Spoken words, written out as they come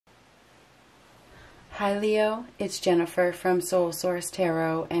Hi Leo, it's Jennifer from Soul Source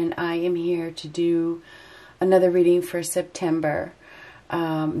Tarot, and I am here to do another reading for September.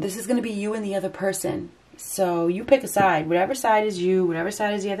 This is going to be you and the other person. So you pick a side. Whatever side is you, whatever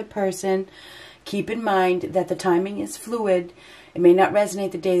side is the other person. Keep in mind that the timing is fluid. It may not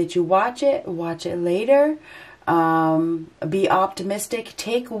resonate the day that you watch it later. Be optimistic.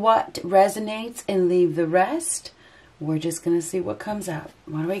 Take what resonates and leave the rest. We're just going to see what comes out.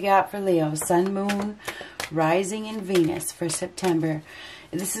 What do we got for Leo? Sun, Moon, Rising, and Venus for September.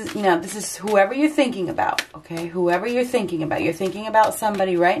 This is, this is whoever you're thinking about, okay? Whoever you're thinking about. You're thinking about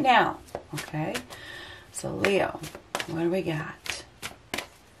somebody right now, okay? So, Leo, what do we got?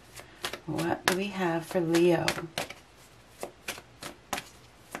 What do we have for Leo?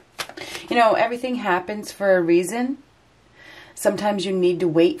 You know, everything happens for a reason. Sometimes you need to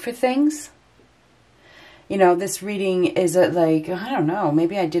wait for things. You know, this reading is like, I don't know,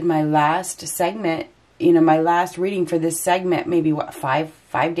 maybe I did my last segment, my last reading for this segment, maybe what, five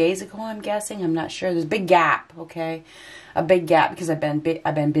days ago, I'm guessing. I'm not sure. There's a big gap, okay? A big gap because I've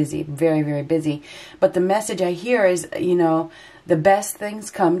been busy, very, very busy. But the message I hear is, the best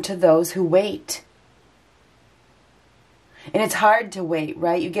things come to those who wait. And it's hard to wait,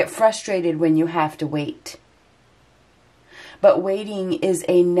 right? You get frustrated when you have to wait. But waiting is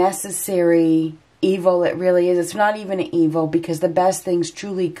a necessary evil. It really is. It's not even an evil because the best things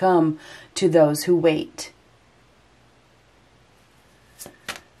truly come to those who wait.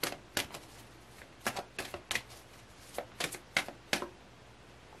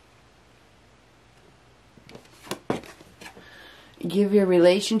 Give your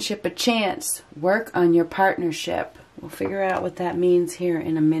relationship a chance. Work on your partnership. We'll figure out what that means here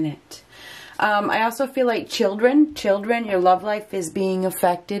in a minute. I also feel like children, your love life is being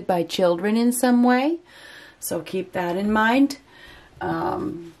affected by children in some way. So keep that in mind.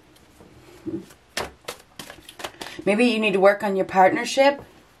 Maybe you need to work on your partnership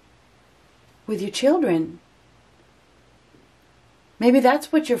with your children. Maybe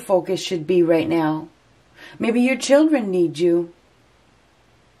that's what your focus should be right now. Maybe your children need you.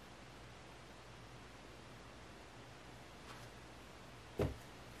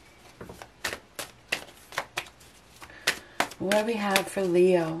 What do we have for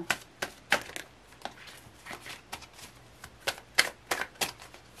Leo?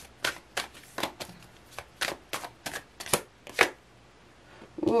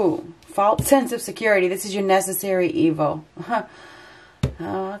 Ooh, false sense of security. This is your necessary evil.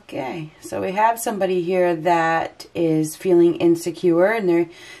 Okay, so we have somebody here that is feeling insecure,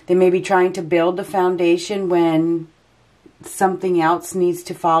 and they may be trying to build a foundation when something else needs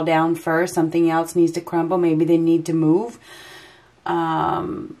to fall down first. Something else needs to crumble. Maybe they need to move.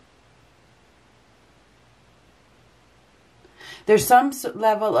 There's some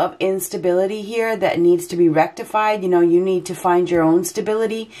level of instability here that needs to be rectified. You need to find your own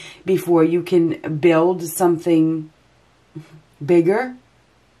stability before you can build something bigger.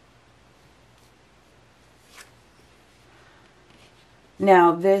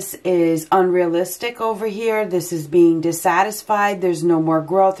 Now, this is unrealistic over here. This is being dissatisfied. There's no more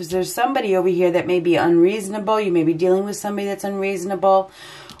growth. There's somebody over here that may be unreasonable. You may be dealing with somebody that's unreasonable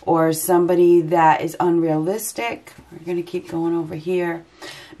or somebody that is unrealistic. We're going to keep going over here.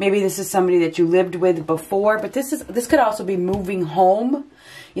 Maybe this is somebody that you lived with before, but this could also be moving home.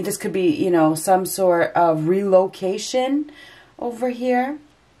 This could be, some sort of relocation over here.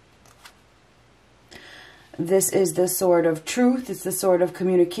 This is the sword of truth. It's the sword of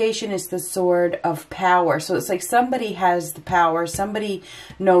communication. It's the sword of power. So it's like somebody has the power. Somebody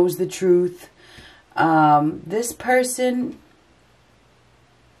knows the truth. This person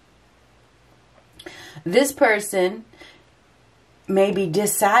may be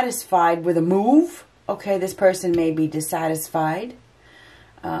dissatisfied with a move. Okay, this person may be dissatisfied.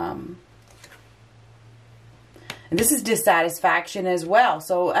 And this is dissatisfaction as well.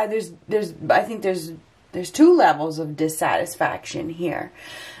 So I think there's two levels of dissatisfaction here.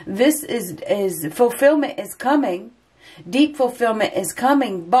 This is fulfillment is coming. Deep fulfillment is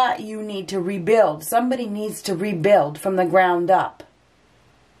coming, but you need to rebuild. Somebody needs to rebuild from the ground up.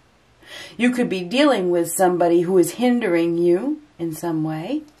 You could be dealing with somebody who is hindering you in some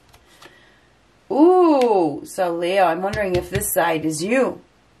way. Ooh, so Leo, I'm wondering if this side is you.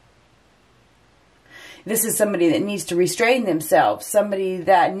 This is somebody that needs to restrain themselves. Somebody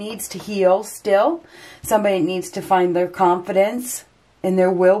that needs to heal still. Somebody that needs to find their confidence and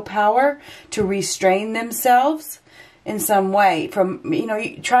their willpower to restrain themselves in some way. From,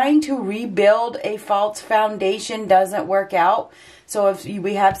 trying to rebuild a false foundation doesn't work out. So if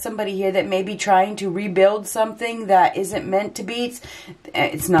we have somebody here that may be trying to rebuild something that isn't meant to be,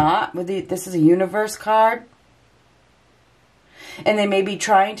 it's not. This is a universe card. And they may be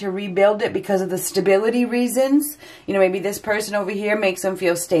trying to rebuild it because of the stability reasons. You know, maybe this person over here makes them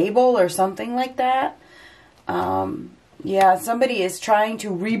feel stable or something like that. Yeah, somebody is trying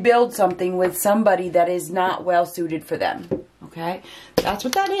to rebuild something with somebody that is not well suited for them. Okay? That's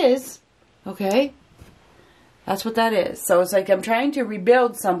what that is. Okay? That's what that is. So it's like I'm trying to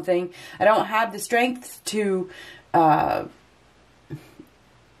rebuild something. I don't have the strength to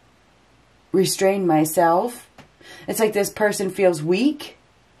restrain myself. It's like this person feels weak.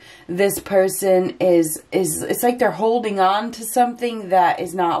 This person it's like they're holding on to something that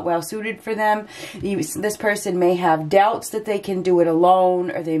is not well suited for them. This person may have doubts that they can do it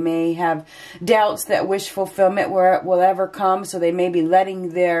alone, or they may have doubts that wish fulfillment will ever come. So they may be letting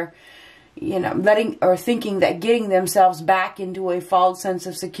their, you know, thinking that getting themselves back into a false sense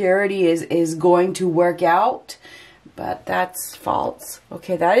of security is going to work out. But that's false.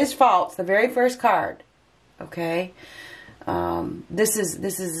 Okay, that is false. The very first card. Okay. This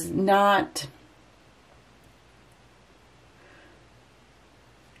is not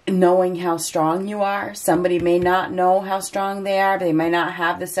knowing how strong you are. Somebody may not know how strong they are. They may not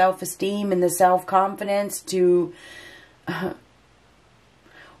have the self-esteem and the self-confidence to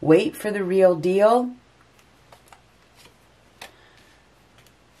wait for the real deal.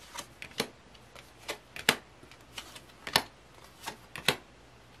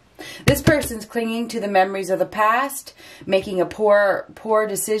 This person's clinging to the memories of the past, making a poor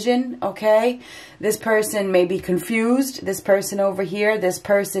decision, okay? This person may be confused. This person over here, this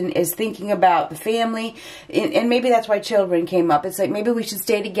person is thinking about the family. And maybe that's why children came up. It's like, maybe we should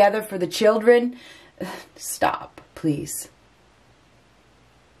stay together for the children. Stop, please.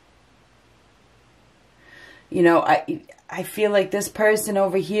 You know, I feel like this person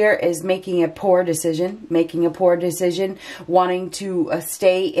over here is making a poor decision, wanting to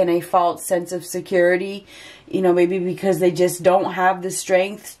stay in a false sense of security, you know, maybe because they just don't have the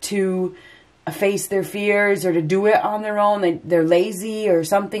strength to face their fears or to do it on their own. They're lazy or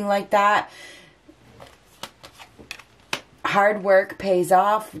something like that. Hard work pays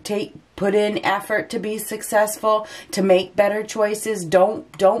off. Put in effort to be successful, to make better choices.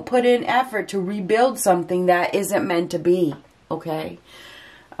 Don't put in effort to rebuild something that isn't meant to be. Okay?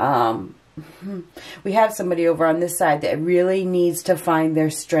 We have somebody over on this side that really needs to find their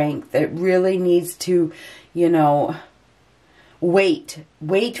strength. That really needs to, you know, wait.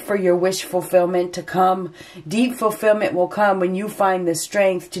 Wait for your wish fulfillment to come. Deep fulfillment will come when you find the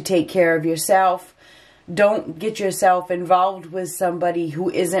strength to take care of yourself. Don't get yourself involved with somebody who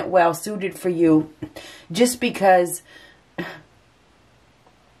isn't well suited for you just because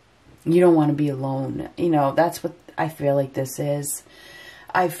you don't want to be alone. You know, that's what I feel like this is.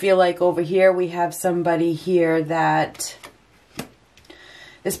 I feel like over here we have somebody here that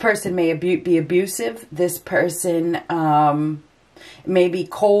this person may be abusive. This person may be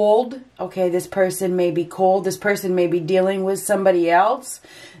cold. Okay, this person may be cold. This person may be dealing with somebody else.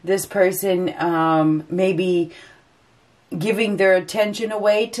 This person may be giving their attention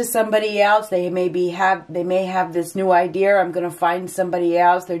away to somebody else. They may have this new idea. I'm going to find somebody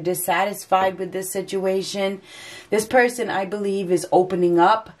else. They're dissatisfied with this situation. This person, I believe, is opening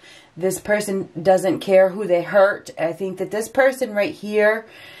up. This person doesn't care who they hurt. I think that this person right here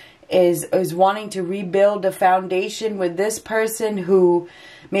is wanting to rebuild a foundation with this person who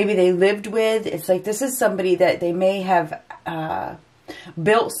maybe they lived with. It's like this is somebody that they may have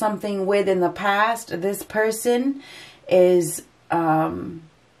built something with in the past. This person is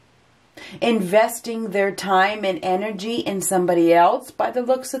investing their time and energy in somebody else by the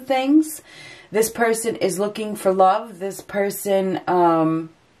looks of things. This person is looking for love. This person,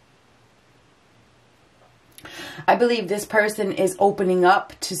 I believe this person is opening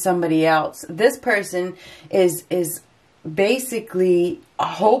up to somebody else. This person is basically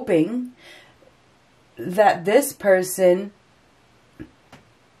hoping that this person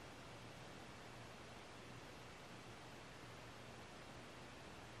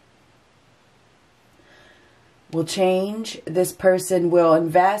will change. This person will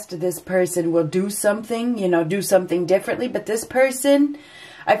invest. This person will do something, you know, do something differently. But this person,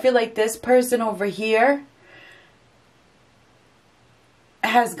 I feel like this person over here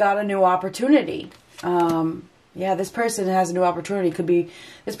has got a new opportunity. Yeah, this person has a new opportunity. Could be,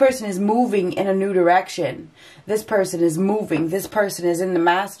 this person is moving in a new direction. This person is moving. This person is in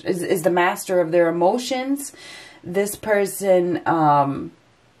the is the master of their emotions. This person,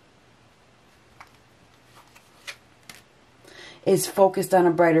 is focused on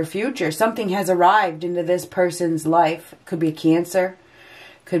a brighter future. Something has arrived into this person's life. Could be a Cancer.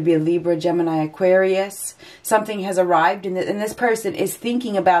 Could be a Libra, Gemini, Aquarius. Something has arrived and this person is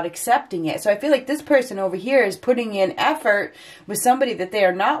thinking about accepting it. So I feel like this person over here is putting in effort with somebody that they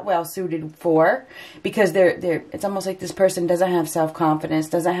are not well suited for, because it's almost like this person doesn't have self-confidence,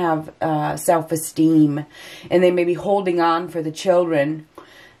 doesn't have self-esteem, and they may be holding on for the children.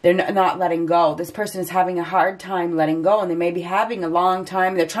 They're not letting go. This person is having a hard time letting go, and they may be having a long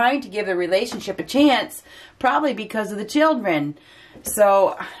time. They're trying to give the relationship a chance, probably because of the children.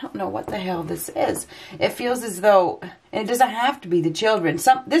 So, I don't know what the hell this is. It feels as though, and it doesn't have to be the children.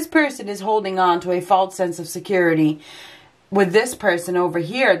 This person is holding on to a false sense of security. With this person over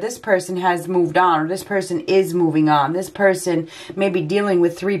here, this person has moved on, or this person is moving on. This person may be dealing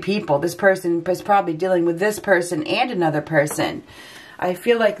with 3 people. This person is probably dealing with this person and another person. I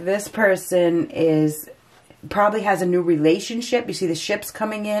feel like this person probably has a new relationship. You see the ships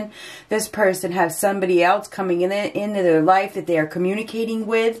coming in. This person has somebody else coming into their life that they are communicating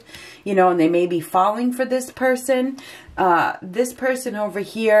with, you know, and they may be falling for this person. This person over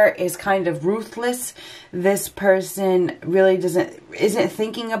here is kind of ruthless. This person really isn't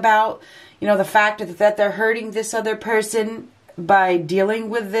thinking about, you know, the fact that they're hurting this other person by dealing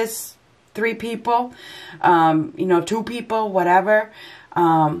with this 3 people, you know, 2 people, whatever.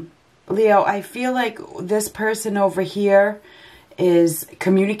 Leo, I feel like this person over here is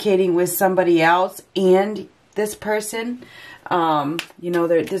communicating with somebody else and this person. You know,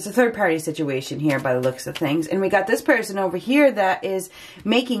 there's a third-party situation here by the looks of things. And we got this person over here that is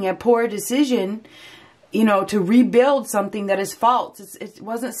making a poor decision, you know, to rebuild something that is false. It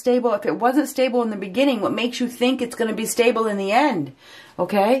wasn't stable. If it wasn't stable in the beginning, what makes you think it's going to be stable in the end?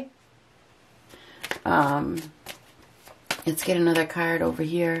 Okay? Let's get another card over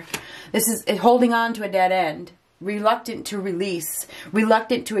here. This is holding on to a dead end, reluctant to release,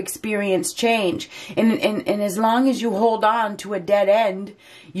 reluctant to experience change. And as long as you hold on to a dead end,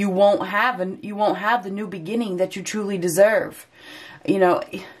 you won't have the new beginning that you truly deserve. You know,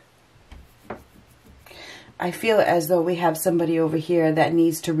 I feel as though we have somebody over here that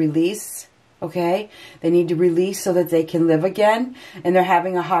needs to release. Okay? They need to release so that they can live again, and they're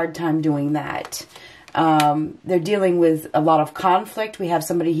having a hard time doing that. They're dealing with a lot of conflict. We have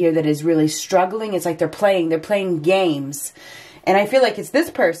somebody here that is really struggling. It's like they're playing games. And I feel like it's this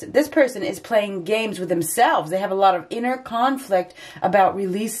person. This person is playing games with themselves. They have a lot of inner conflict about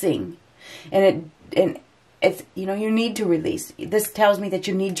releasing. And it's, you know, you need to release. This tells me that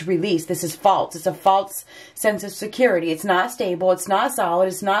you need to release. This is false. It's a false sense of security. It's not stable. It's not solid.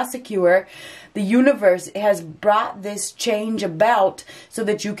 It's not secure. The universe has brought this change about so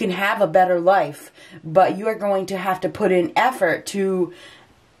that you can have a better life. But you are going to have to put in effort to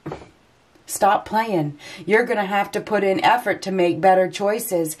stop playing. You're going to have to put in effort to make better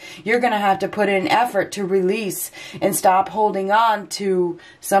choices. You're going to have to put in effort to release and stop holding on to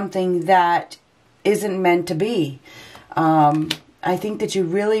something that isn't meant to be. I think that you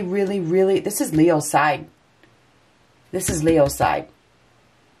really, really, really... This is Leo's side. This is Leo's side.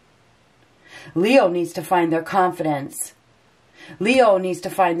 Leo needs to find their confidence. Leo needs to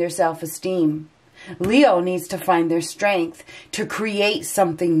find their self-esteem. Leo needs to find their strength to create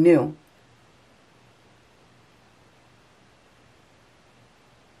something new.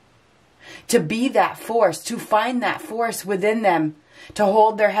 To be that force, to find that force within them, to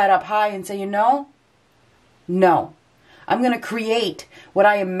hold their head up high and say, you know, no, I'm going to create what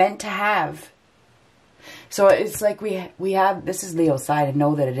I am meant to have. So it's like we have, this is Leo's side, and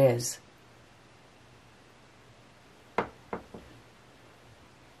know that it is.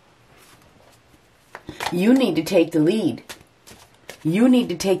 You need to take the lead. You need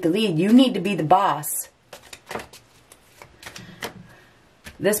to take the lead. You need to be the boss.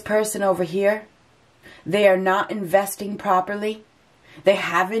 This person over here, they are not investing properly. They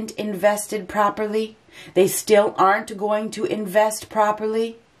haven't invested properly. They still aren't going to invest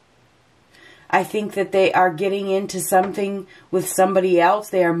properly. I think that they are getting into something with somebody else.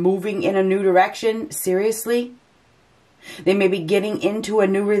 They are moving in a new direction. Seriously. They may be getting into a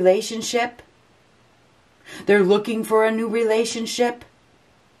new relationship. They're looking for a new relationship.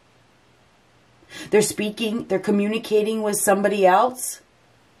 They're speaking, they're communicating with somebody else.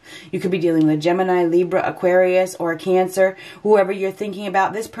 You could be dealing with Gemini, Libra, Aquarius, or a Cancer. Whoever you're thinking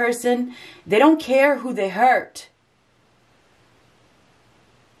about, this person, they don't care who they hurt.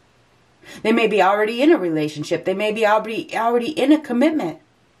 They may be already in a relationship. They may be already in a commitment.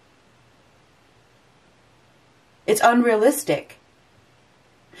 It's unrealistic.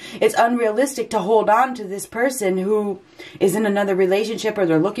 It's unrealistic to hold on to this person who is in another relationship, or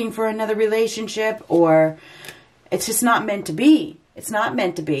they're looking for another relationship, or It's just not meant to be. It's not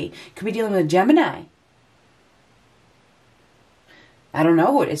meant to be. Could be dealing with Gemini. I don't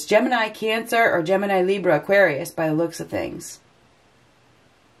know. It's Gemini, Cancer, or Gemini, Libra, Aquarius by the looks of things.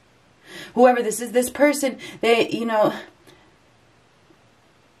 Whoever this is, this person, they, you know,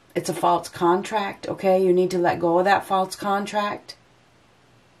 it's a false contract, okay? You need to let go of that false contract.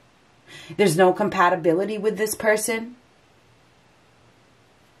 There's no compatibility with this person.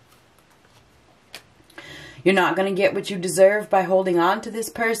 You're not going to get what you deserve by holding on to this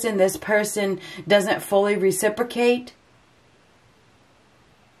person. This person doesn't fully reciprocate.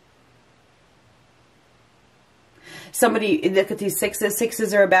 Somebody, look at these sixes.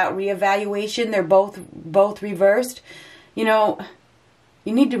 Sixes are about reevaluation. They're both reversed. You know,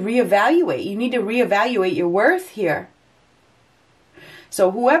 you need to reevaluate. You need to reevaluate your worth here. So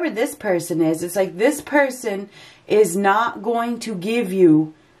whoever this person is, it's like this person is not going to give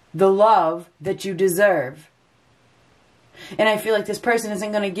you the love that you deserve. And I feel like this person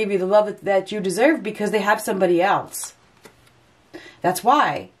isn't going to give you the love that you deserve because they have somebody else. That's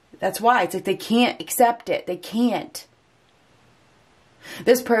why. That's why. It's like they can't accept it. They can't.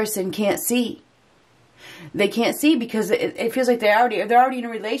 This person can't see. They can't see because it feels like they're already in a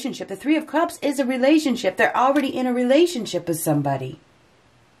relationship. The Three of Cups is a relationship. They're already in a relationship with somebody.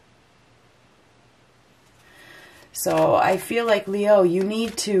 So I feel like, Leo, you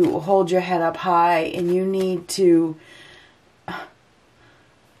need to hold your head up high and you need to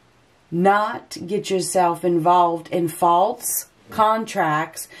not get yourself involved in false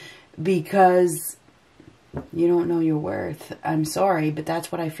contracts because you don't know your worth. I'm sorry, but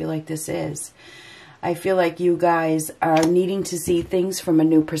that's what I feel like this is. I feel like you guys are needing to see things from a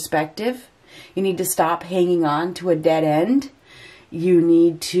new perspective. You need to stop hanging on to a dead end. You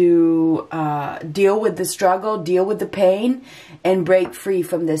need to deal with the struggle, deal with the pain, and break free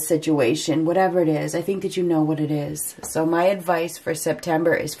from this situation, whatever it is. I think that you know what it is. So my advice for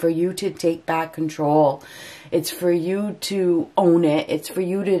September is for you to take back control. It's for you to own it. It's for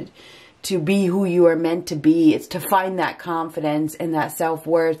you to be who you are meant to be. It's to find that confidence and that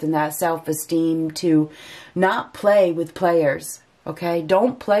self-worth and that self-esteem, to not play with players, okay?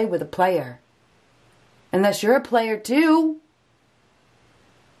 Don't play with a player. Unless you're a player too.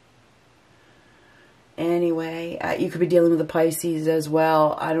 Anyway, you could be dealing with a Pisces as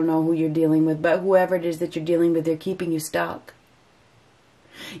well. I don't know who you're dealing with, but whoever it is that you're dealing with, they're keeping you stuck.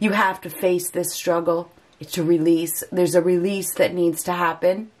 You have to face this struggle. It's a release. There's a release that needs to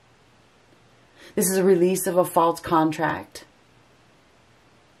happen. This is a release of a false contract.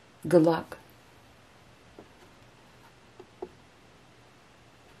 Good luck.